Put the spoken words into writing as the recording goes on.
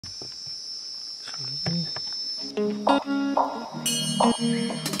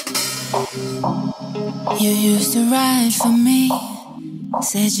You used to ride for me,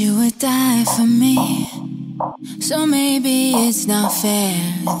 said you would die for me. So maybe it's not fair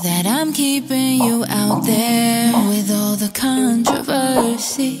that I'm keeping you out there with all the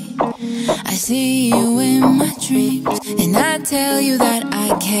controversy. I see you in my dreams, and I tell you that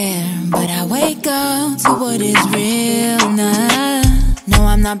I care, but I wake up to what is real now. No,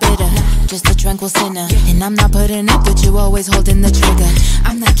 I'm not bitter, just a tranquil sinner, and I'm not putting up with you always holding the trigger.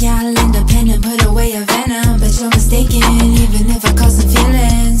 I'm that gal independent, put away your venom, but you're mistaken, even if I cause some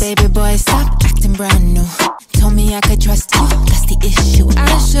feelings. Baby boy, stop acting brand new. Told me I could trust you, that's the issue.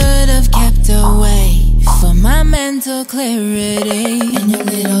 I should have kept away for my mental clarity. And your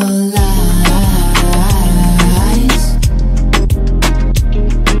little lies,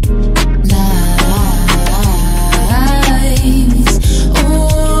 lies.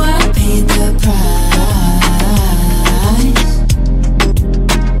 Oh, I paid the price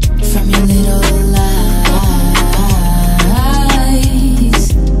from your little lies.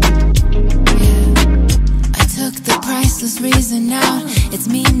 Yeah, I took the priceless reason out. It's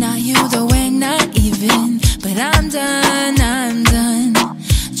me, not you, though we're not even. But I'm done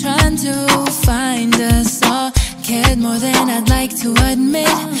trying to find us all. Cared more than I'd like to admit,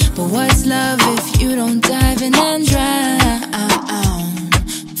 but what's love if you don't dive in and drown?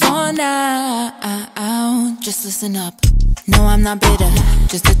 For now, just listen up. No, I'm not bitter,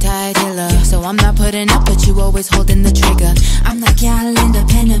 just a tired healer. So I'm not putting up, but you always holding the trigger. I'm like gal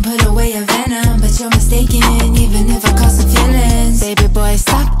independent, put away your venom, but you're mistaken, even if I cause some feelings. Baby boy,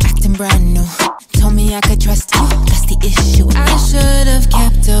 stop acting brand new. Told me I could trust you, that's the issue. I should have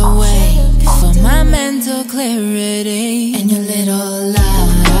kept away for my mental clarity.